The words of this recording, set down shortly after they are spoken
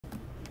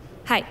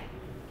Hi,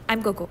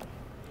 I'm Coco.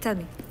 Tell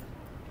me.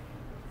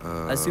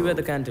 I see you at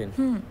the canteen.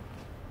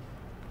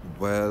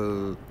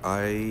 Well,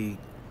 I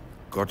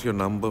got your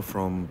number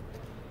from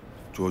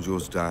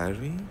Jojo's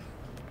diary.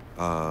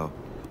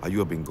 Are you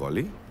a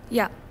Bengali?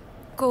 Yeah,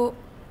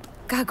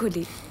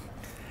 Ganguly.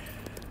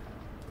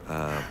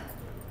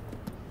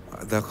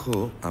 দেখো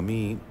আমি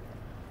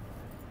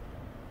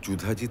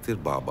যুধাজিতের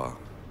বাবা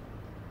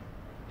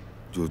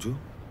JoJo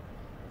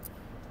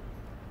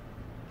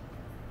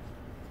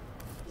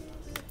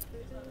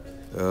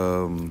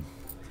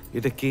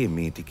এটা কে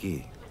মেয়েটি কে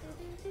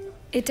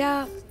এটা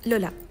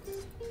লোলা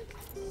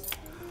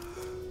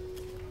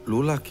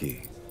লোলা কে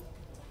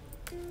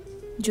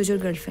জোজোর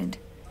girlfriend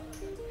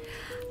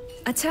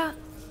আচ্ছা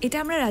এটা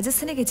আমরা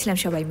রাজস্থানে গেছিলাম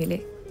সবাই মিলে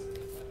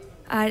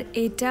আর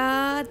এটা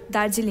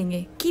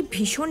দার্জিলিংয়ে কি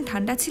ভীষণ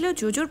ঠান্ডা ছিল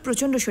জোজোর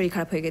প্রচণ্ড শরীর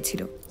খারাপ হয়ে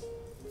গেছিল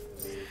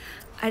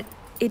আর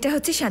এটা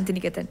হচ্ছে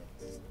শান্তিনিকেতন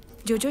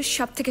জোজোর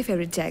সব থেকে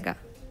ফেভারিট জায়গা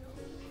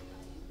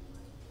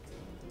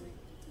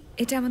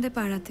এটা আমাদের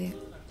পাড়াতে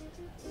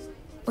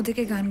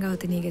ওদেরকে গান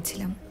গাওয়াতে নিয়ে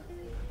গেছিলাম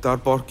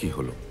তারপর কি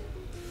হলো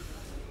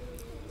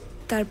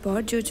তারপর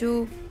জোজো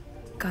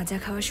গাঁজা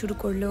খাওয়া শুরু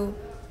করলো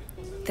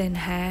দেন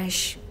হ্যাশ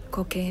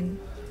কোকেন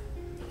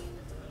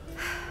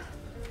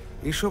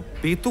এসব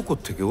পেতো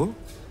কোত্থেকে ও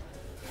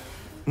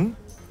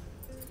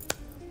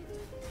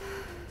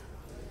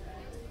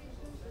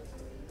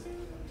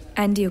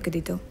অ্যান্ডি ওকে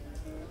দিত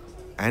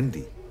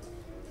অ্যান্ডি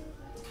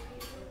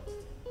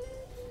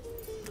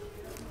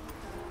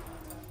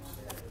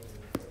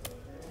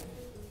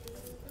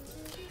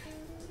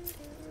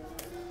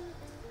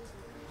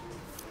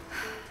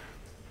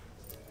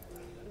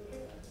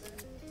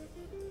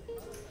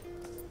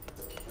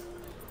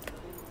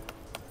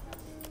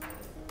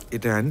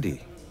এটা অ্যান্ডি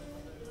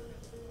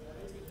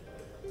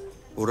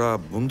ওরা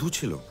বন্ধু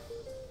ছিল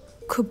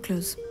খুব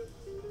ক্লোজ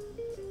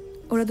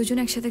ওরা দুজন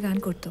একসাথে গান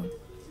করতো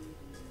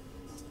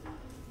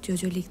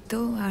জোজো লিখতো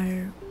আর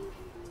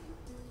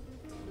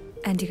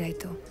অ্যান্ডি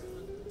গাইতো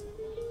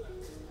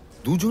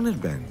দুজনের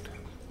ব্যান্ড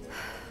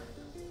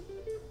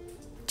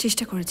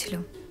চেষ্টা করেছিল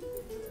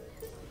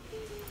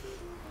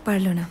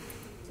পারলো না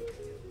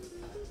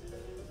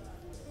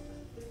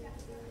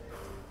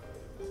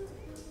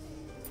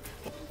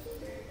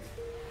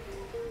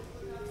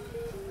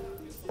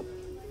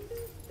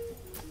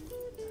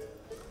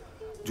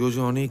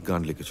জোজো অনেক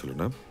গান লিখেছিল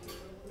না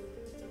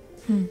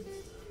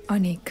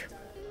অনেক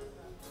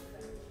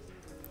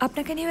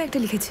আপনাকে নিয়েও একটা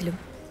লিখেছিল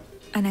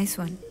a nice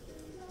one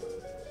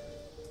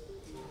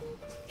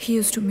he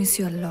use to miss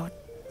you আ লট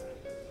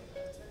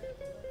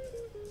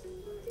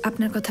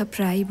আপনার কথা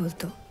প্রায়ই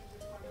বলতো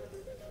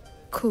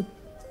খুব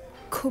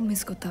খুব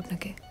মিস করতো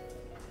আপনাকে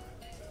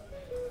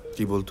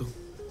কি বলতো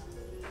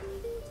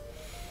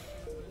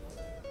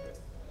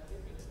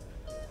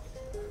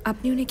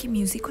আপনি উনি কি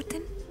মিউজিক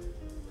করতেন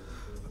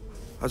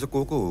আচ্ছা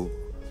কোকো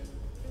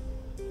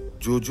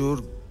জোজোর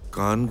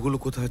গানগুলো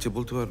কোথায় আছে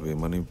বলতে পারবে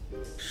মানে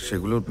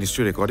সেগুলো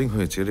নিশ্চয়ই রেকর্ডিং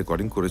হয়েছে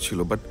রেকর্ডিং করেছিল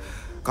বাট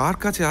কার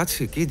কাছে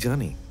আছে কে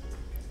জানে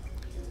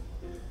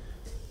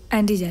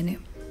অ্যান্ডি জানে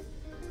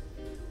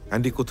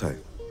অ্যান্ডি কোথায়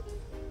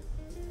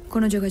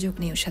কোনো যোগাযোগ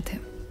নেই ওর সাথে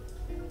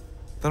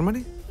তার মানে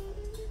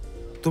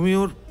তুমি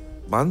ওর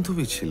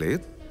বান্ধবী ছিলে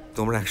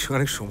তোমরা একসঙ্গে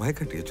অনেক সময়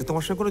কাটিয়েছো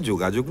তোমার সঙ্গে কোনো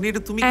যোগাযোগ নেই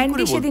এটা তুমি কি করে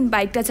অ্যান্ডি সেদিন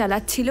বাইকটা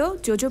চালাচ্ছিল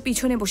জোজো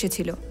পিছনে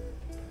বসেছিল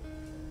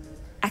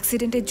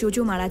অ্যাক্সিডেন্টে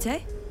জোজো মারা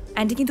যায়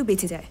অ্যান্ডি কিন্তু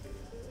বেঁচে যায়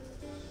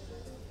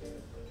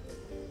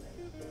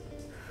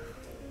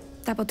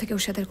তারপর থেকে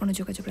ওর সাথে আর কোনো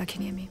যোগাযোগ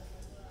রাখিনি আমি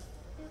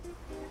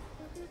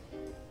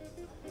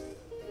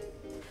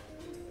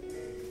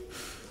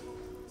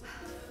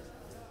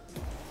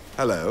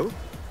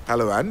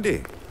Hello, Andy.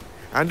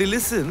 Andy,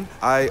 listen.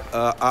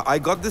 I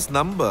got this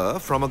number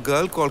from a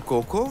girl called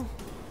Coco.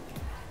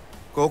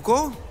 Coco?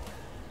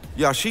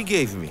 Yeah, she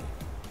gave me.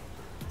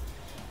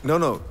 No.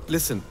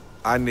 Listen,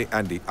 Andy.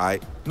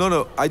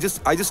 I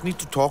just need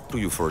to talk to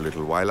you for a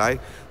little while.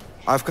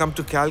 I've come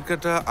to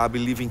Calcutta. I'll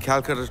be leaving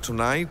Calcutta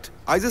tonight.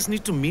 I just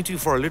need to meet you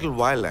for a little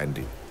while,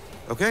 Andy.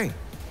 Okay?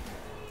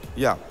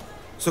 Yeah.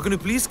 So can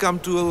you please come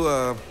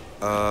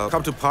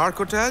to Park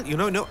Hotel? You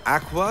know,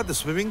 Aqua, the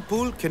swimming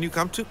pool. Can you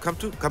come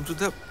to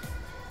the?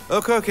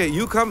 Okay.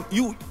 You come.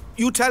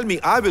 You tell me.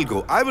 I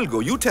will go.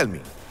 You tell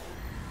me.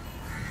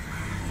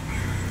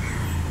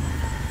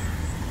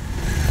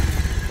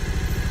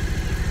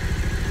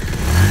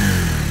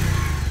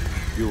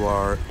 You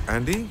are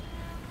Andy?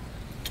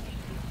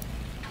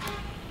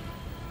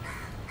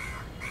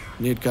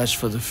 Need cash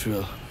for the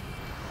fuel.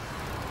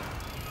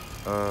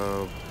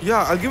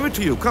 Yeah, I'll give it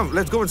to you. Come,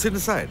 let's go and sit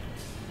inside.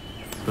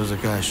 Where's the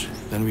cash?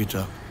 Then we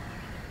talk.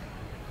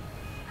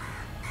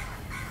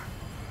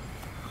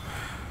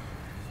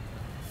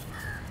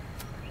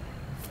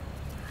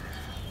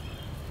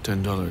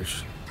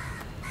 $10.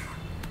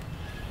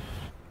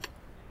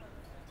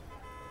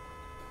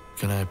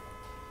 Can I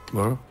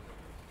borrow?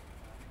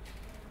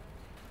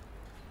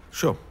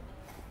 Sure.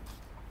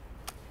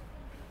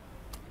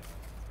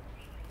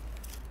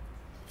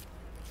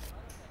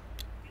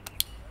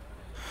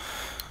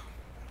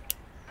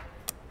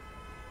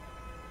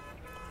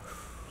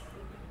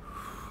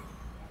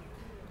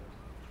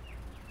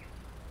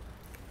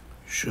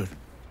 Sure.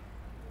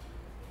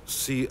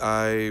 See,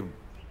 I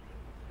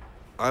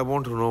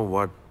want to know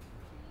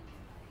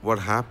what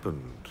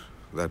happened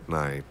that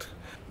night.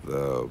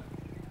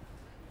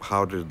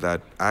 How did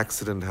that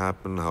accident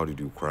happen? How did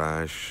you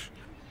crash?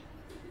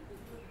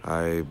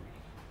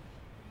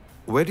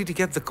 Where did you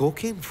get the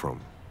cocaine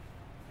from?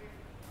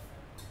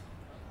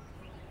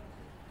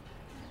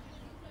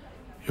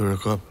 You're a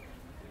cop.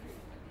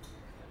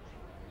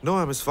 No,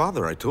 I'm his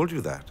father. I told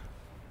you that.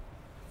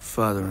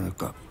 Father and a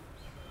cop.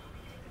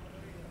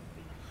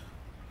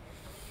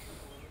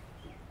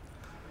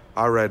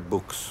 I read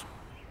books.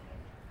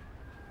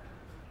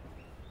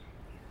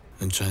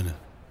 In China.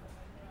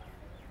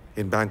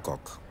 In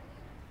Bangkok.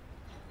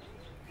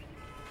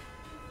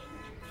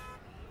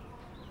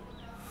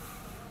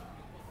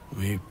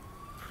 We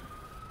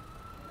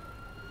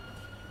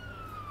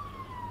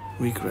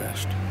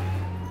crashed.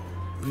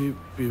 We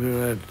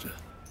were at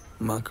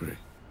Makri.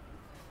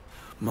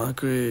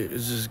 Makri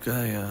is this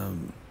guy,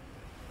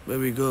 where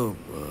we go,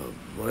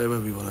 whatever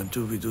we want to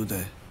do, we do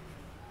there.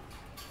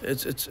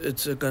 It's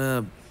a kind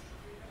of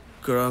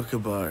karaoke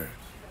bar.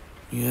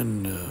 Me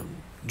and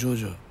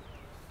Jojo.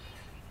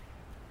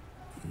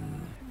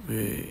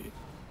 We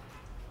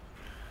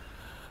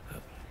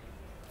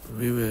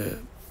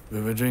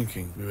were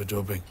drinking, we were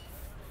doping.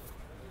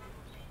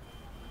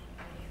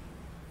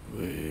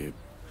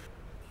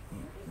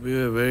 We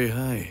were very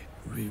high.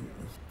 We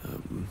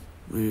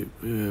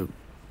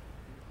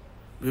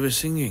were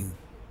singing.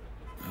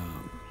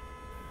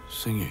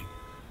 Singing.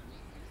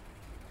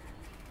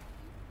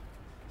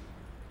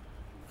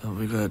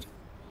 We got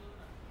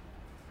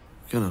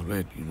kind of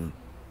late, you know.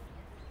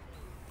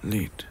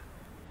 Late.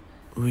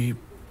 We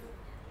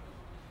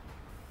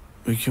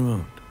came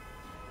out.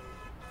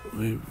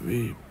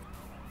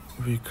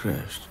 We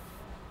crashed.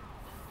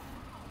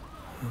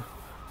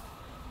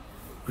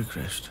 We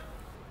crashed.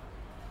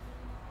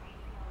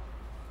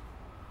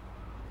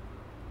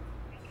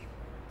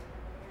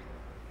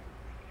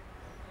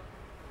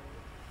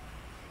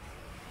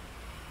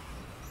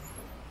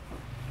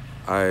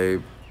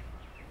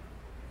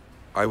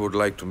 I would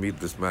like to meet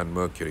this man,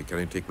 Mercury. Can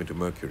you take me to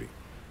Mercury?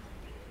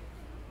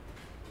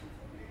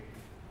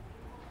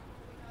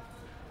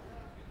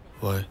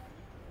 Why?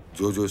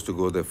 Jojo used to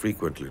go there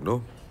frequently,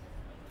 no?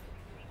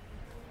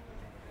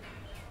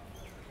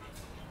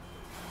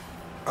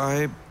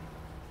 I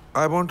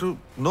want to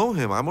know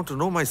him. I want to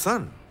know my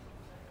son.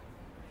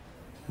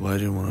 Why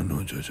do you want to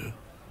know Jojo?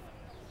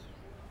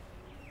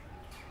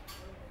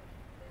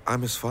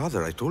 I'm his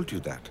father. I told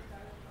you that.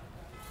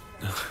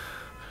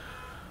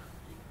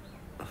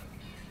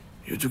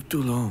 You took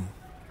too long.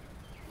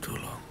 Too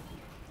long.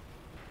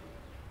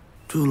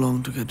 Too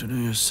long to get to know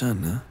your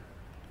son,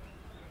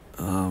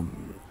 huh?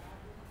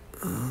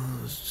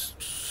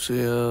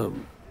 Say,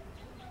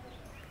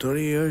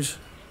 30 years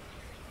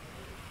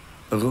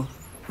ago,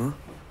 huh?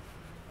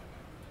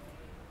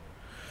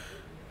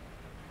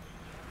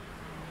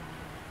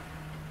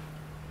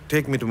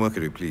 Take me to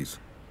Mercury, please.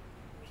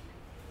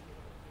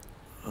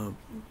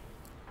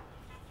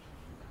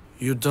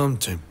 You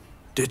dumped him,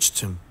 ditched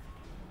him,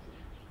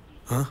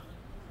 huh?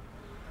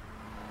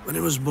 When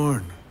he was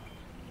born,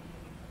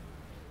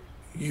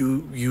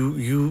 you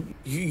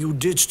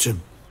ditched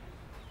him.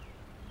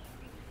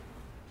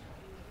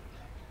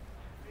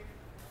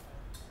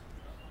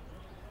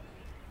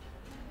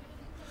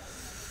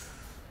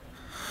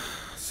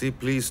 See,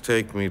 please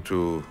take me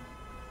to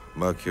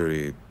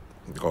Mercury,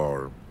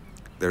 or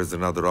there's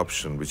another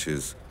option, which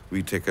is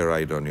we take a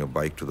ride on your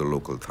bike to the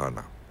local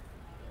thana.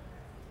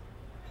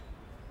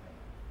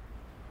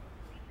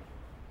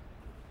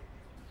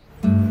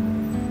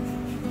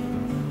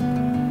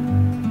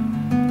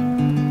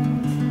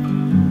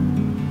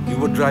 You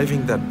were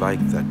driving that bike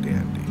that day,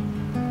 Andy.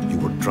 You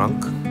were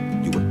drunk,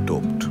 you were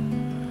doped.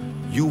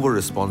 You were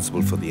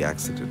responsible for the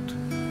accident.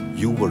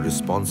 You were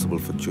responsible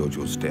for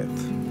Jojo's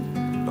death.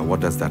 Now, what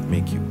does that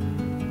make you?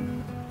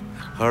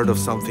 Heard of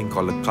something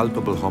called a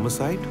culpable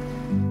homicide?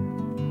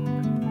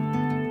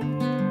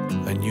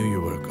 I knew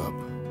you were a cop.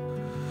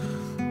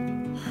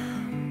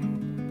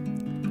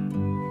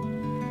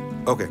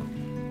 Okay.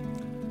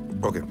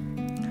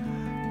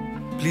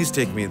 Please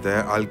take me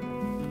there. I'll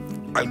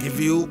give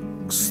you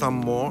some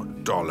more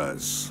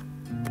dollars.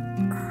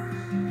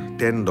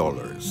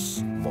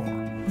 $10 more.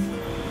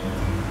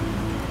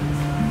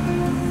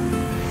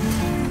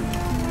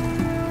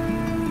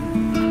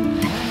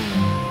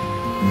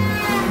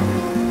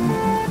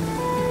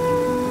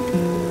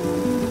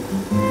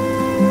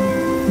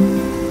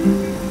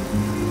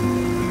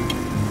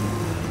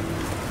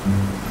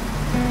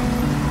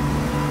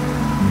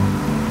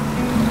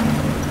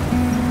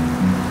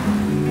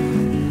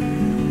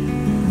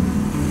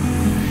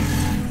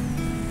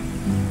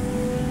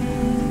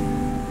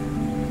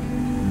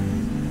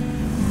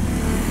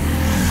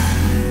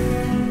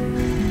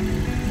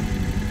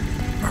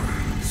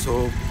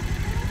 So,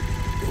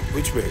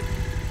 which way?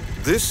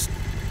 This?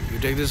 You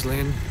take this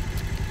lane,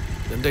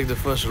 then take the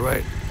first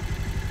right.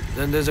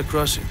 Then there's a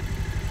crossing.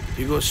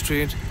 You go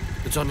straight,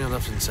 it's on your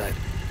left-hand side.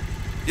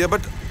 Yeah,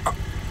 but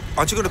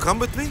aren't you going to come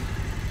with me?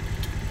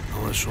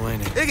 আমার সময়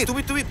নেই। এই কি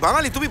তুমি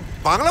বাঙালি, তুমি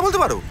বাংলা বলতে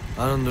পারো?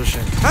 আনন্দ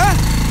সেন। হ্যাঁ,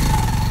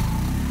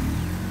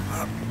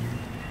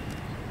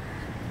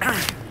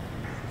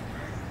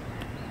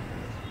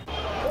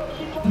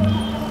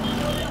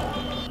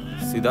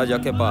 सीधा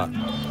जाके पार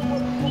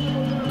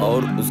और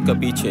उसका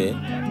पीछे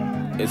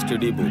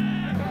एसटीडी बूथ,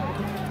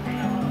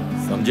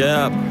 समझे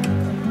आप?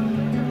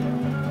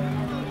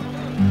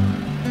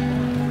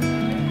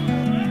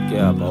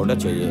 क्या पाउडर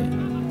चाहिए?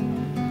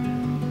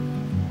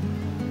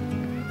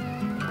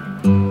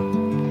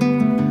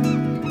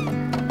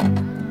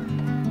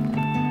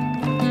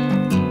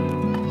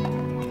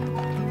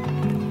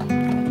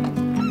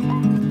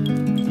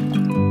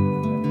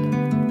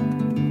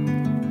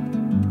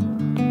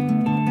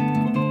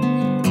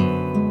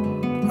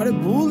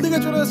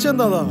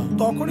 দাদা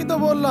তখনই তো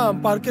বললাম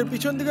পার্কের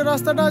পিছন দিকে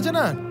রাস্তাটা আছে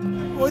না,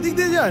 ওই দিক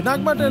দিয়ে যায়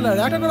নাগমা টেলার,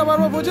 একটা করে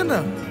বারবার বোঝেন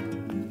না?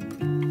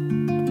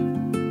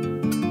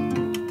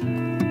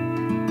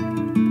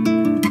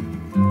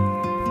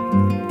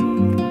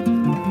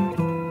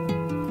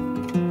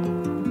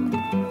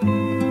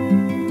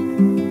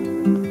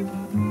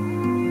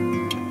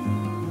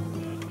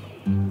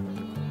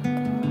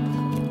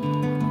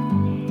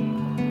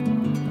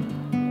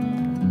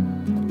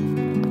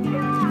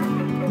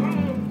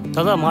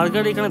 দাদা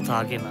মার্কেট এখানে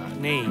থাকে না,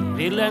 নেই,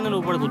 রেল লাইনের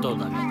উপরে কোথাও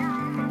থাকে।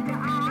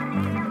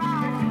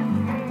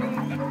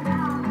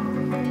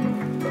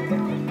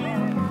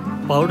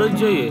 पाउडर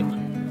चाहिए?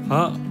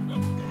 हाँ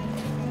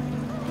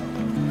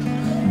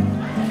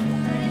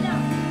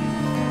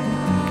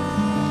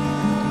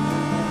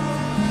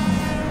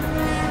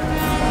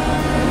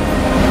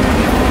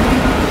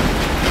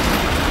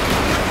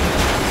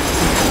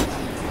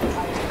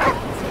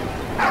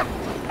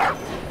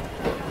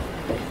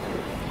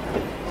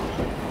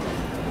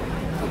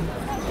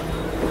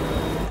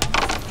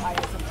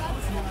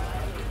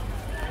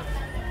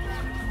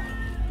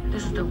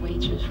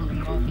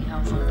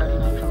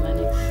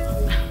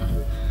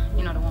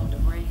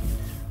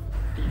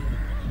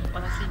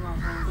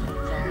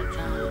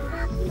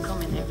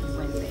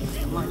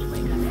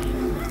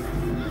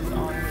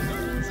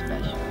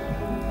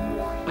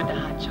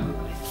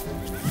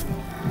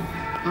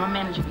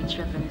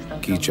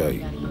কি চাই?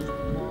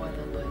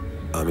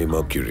 আমি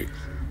মার্কিউরি।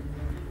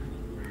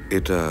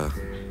 এটা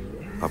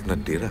আপনার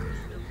ডেরা?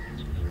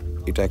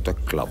 এটা একটা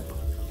ক্লাব,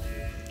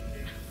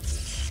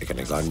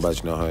 এখানে গান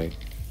বাজনা হয়,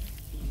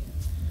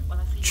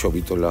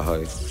 ছবি তোলা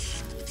হয়,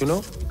 you know,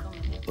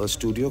 a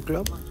studio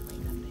club.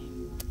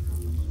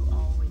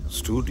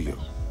 Studio?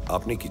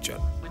 আপনি কি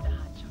চান?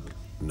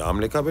 নাম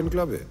লেখাবেন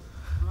ক্লাবে?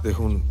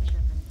 দেখুন,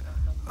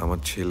 আমার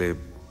ছেলে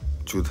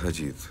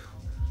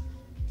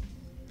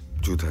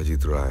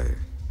যুধাজিৎ রায়,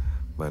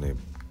 মানে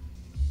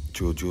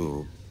জোজো,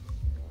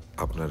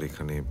 আপনার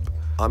এখানে।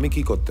 আমি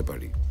কি করতে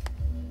পারি?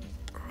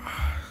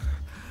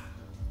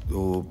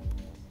 ও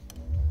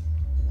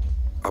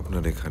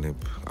আপনার এখানে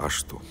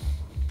আসতো,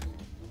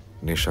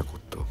 নেশা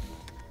করতো,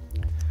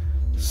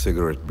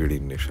 সিগারেট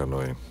বিড়ির নেশা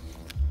নয়,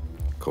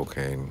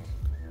 cocaine,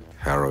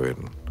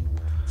 heroin.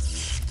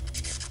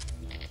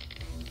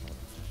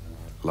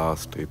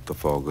 Last 8th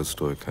of August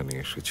ও এখানে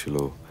এসেছিল,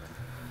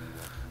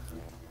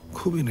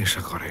 খুবই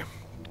নেশা করে।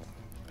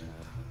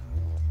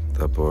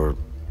 তারপর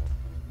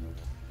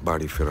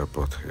বাড়ি ফেরার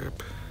পথে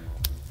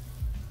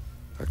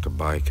একটা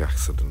বাইক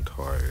অ্যাক্সিডেন্ট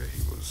হয়,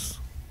 হি ওয়াজ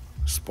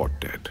spot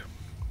dead.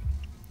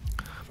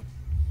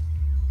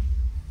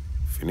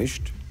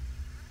 Finished?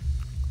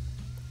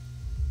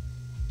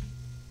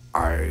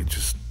 I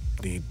just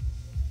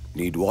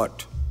need what?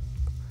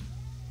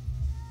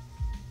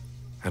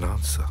 An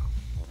answer.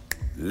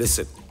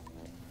 Listen,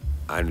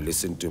 and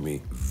listen to me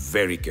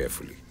very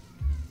carefully.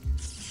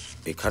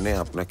 এখানে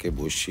আপনাকে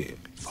বসিয়ে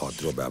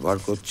ভদ্র ব্যবহার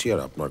করছি আর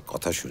আপনার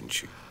কথা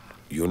শুনছি।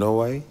 You know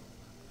why?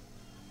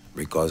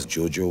 Because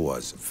Jojo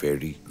was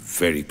very,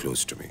 very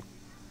close to me.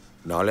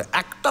 নাহলে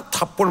একটা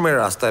থাপ্পড় মেরে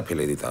রাস্তায়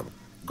ফেলে দিতাম।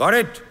 Got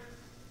it?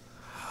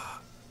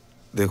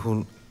 দেখুন,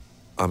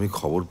 আমি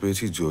খবর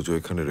পেয়েছি জোজো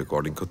এখানে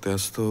রেকর্ডিং করতে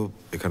আসতো,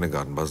 এখানে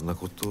গান বাজনা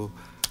করতো।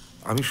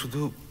 আমি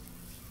শুধু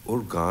ওর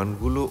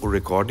গানগুলো, ওর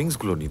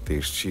রেকর্ডিংসগুলো নিতে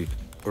এসেছি।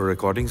 ওর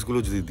রেকর্ডিংসগুলো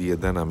যদি দিয়ে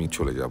দেন আমি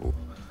চলে যাব।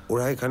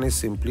 ওরা এখানে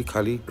সিম্পলি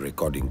খালি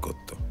রেকর্ডিং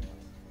করতো,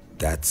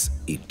 that's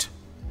it,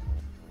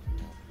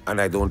 and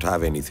I don't have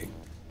anything.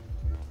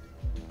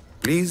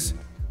 Please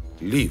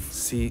leave.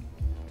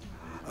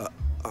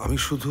 আমি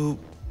শুধু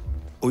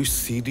ওই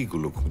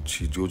সিডিগুলো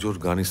খুঁজছি, জোজোর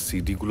গানের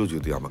সিডিগুলো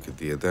যদি আমাকে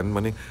দিয়ে দেন,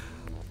 মানে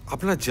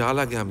আপনার যা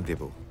লাগে আমি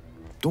দেব।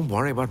 ডোন্ট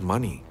ওয়ারি অ্যাবাউট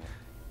মানি।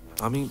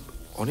 আমি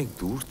অনেক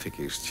দূর থেকে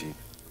এসেছি,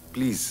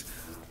 প্লিজ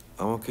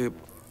আমাকে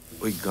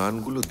ওই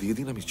গানগুলো দিয়ে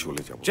দিন, আমি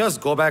চলে যাব। Just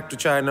go back to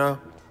China,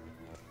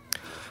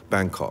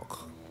 Bangkok,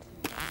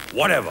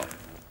 whatever.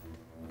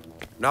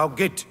 Now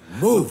get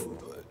move.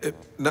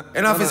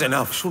 Enough is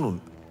enough. শুনুন,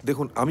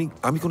 দেখুন,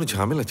 আমি কোনো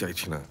ঝামেলা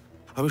চাইছি না।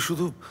 আমি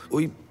শুধু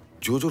ওই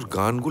জোজোর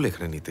গানগুলো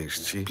এখানে নিতে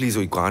এসেছি। প্লিজ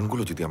ওই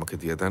গানগুলো যদি আমাকে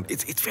দিয়ে দেন,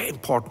 ইটস ভেরি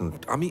ইম্পর্টেন্ট।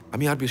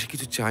 আমি আর বেশি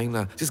কিছু চাই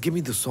না। Just give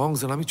me the songs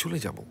and আমি চলে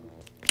যাব।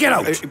 Get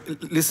out.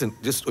 লিসেন,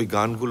 জাস্ট ওই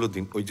গানগুলো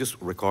দিন, ওই just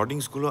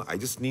রেকর্ডিংসগুলো। I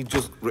just need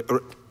just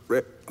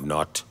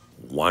not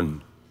one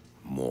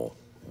more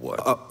word.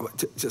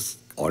 Just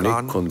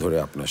অনেকক্ষণ ধরে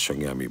আপনার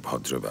সঙ্গে আমি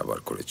ভদ্র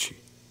ব্যবহার করেছি।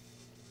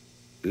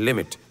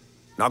 Limit.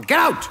 Now get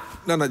out!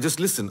 No, just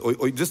listen.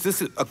 Just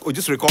listen.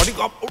 Just recording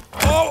up.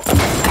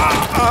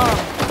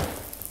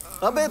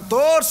 আবে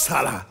তোর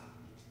সালা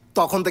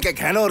তখন থেকে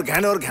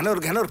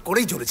ঘ্যানর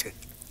করেই চলেছে।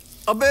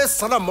 আবে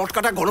সালা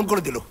মটকাটা গরম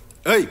করে দিল।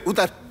 এই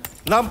উতার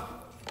নাম।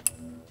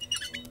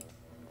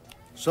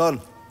 শোন,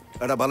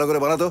 এটা ভালো করে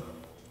বানা তো,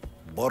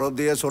 বরফ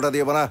দিয়ে সোডা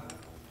দিয়ে বানা।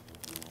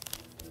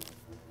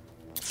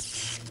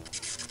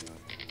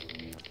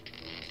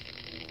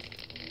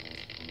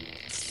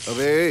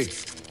 তবে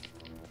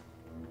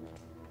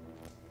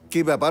কি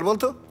ব্যাপার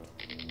বলতো?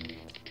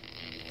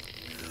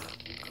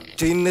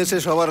 চীন দেশে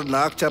সবার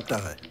নাক চাপটা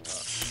হয়,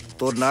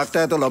 তোর নাকটা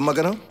এত লম্বা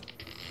কেন?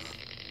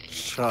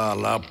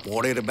 শালা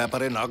পরের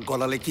ব্যাপারে নাক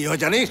গলালে কি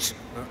হয় জানিস?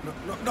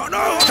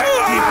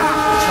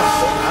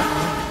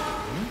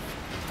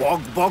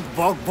 বক বক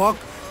বক বক,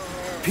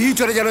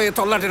 ফিউচারে যেন এ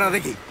তল্লাটে না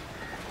দেখি,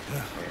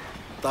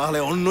 তাহলে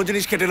অন্য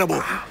জিনিস কেটে নেবো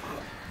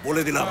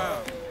বলে দিলাম।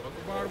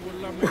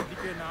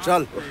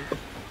 চল।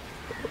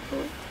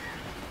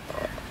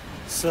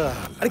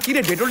 আরে কি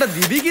রে, ডেটলটা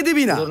দিবি কি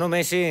দিবি না? কোনো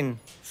মেশিন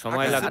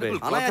সময় লাগবে।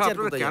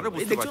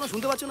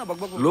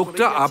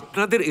 লোকটা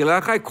আপনাদের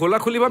এলাকায়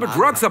খোলাখুলি ভাবে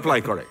ড্রাগ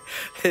সাপ্লাই করে।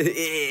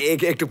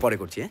 একটু পরে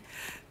করছি।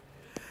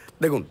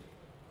 দেখুন,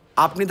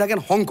 আপনি থাকেন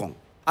হংকং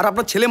আর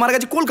আপনার ছেলে মারা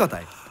গেছে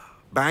কলকাতায়।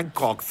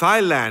 Bangkok,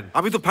 Thailand.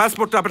 আমি তো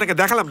পাসপোর্টটা আপনাকে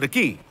দেখালাম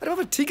নাকি? আরে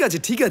বাবা ঠিক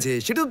আছে,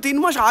 সেটা তো 3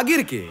 মাস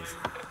আগের কেস।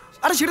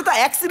 আরে সেটা তো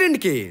অ্যাক্সিডেন্ট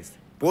কেস,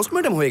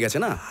 পোস্টমর্টম হয়ে গেছে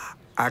না।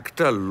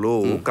 একটা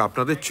লোক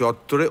আপনাদের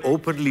চত্বরে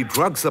ওপেনলি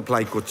ড্রাগ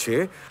সাপ্লাই করছে,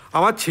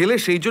 আমার ছেলে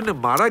সেই জন্য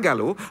মারা গেল,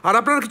 আর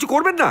আপনারা কিছু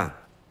করবেন না?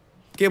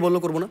 কে বললো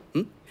করবো না?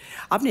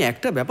 আপনি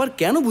একটা ব্যাপার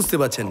কেন বুঝতে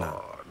পারছেন না?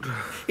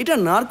 এটা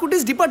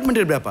নারকোটিক্স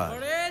ডিপার্টমেন্টের ব্যাপার।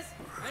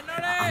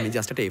 আমি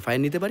জাস্ট একটা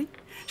এফআইআর নিতে পারি,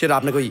 সেটা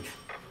আপনাকে ওই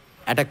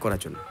অ্যাটাক করার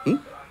জন্য।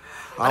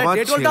 আমার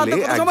ছেলে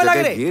এক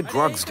জায়গায় গিয়ে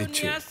ড্রাগস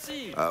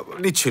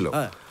নিচ্ছিল,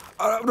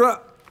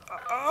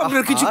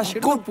 আপনারা কিছু?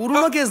 সেটা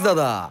পুরনো কেস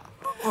দাদা,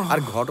 আর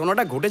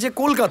ঘটনাটা ঘটেছে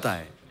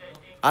কলকাতায়,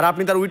 আর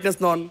আপনি তার উইটনেস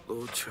নন।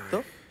 তো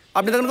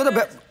আপনি তখন কোথায়?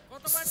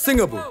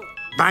 Singapore,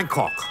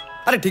 Bangkok.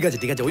 আরে ঠিক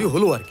আছে ওই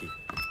হলো আর কি।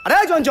 আরে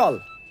চঞ্চল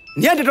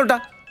নিয়ে ডেটলটা।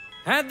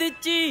 হ্যাঁ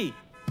দিচ্ছি।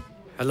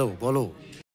 হ্যালো বলো।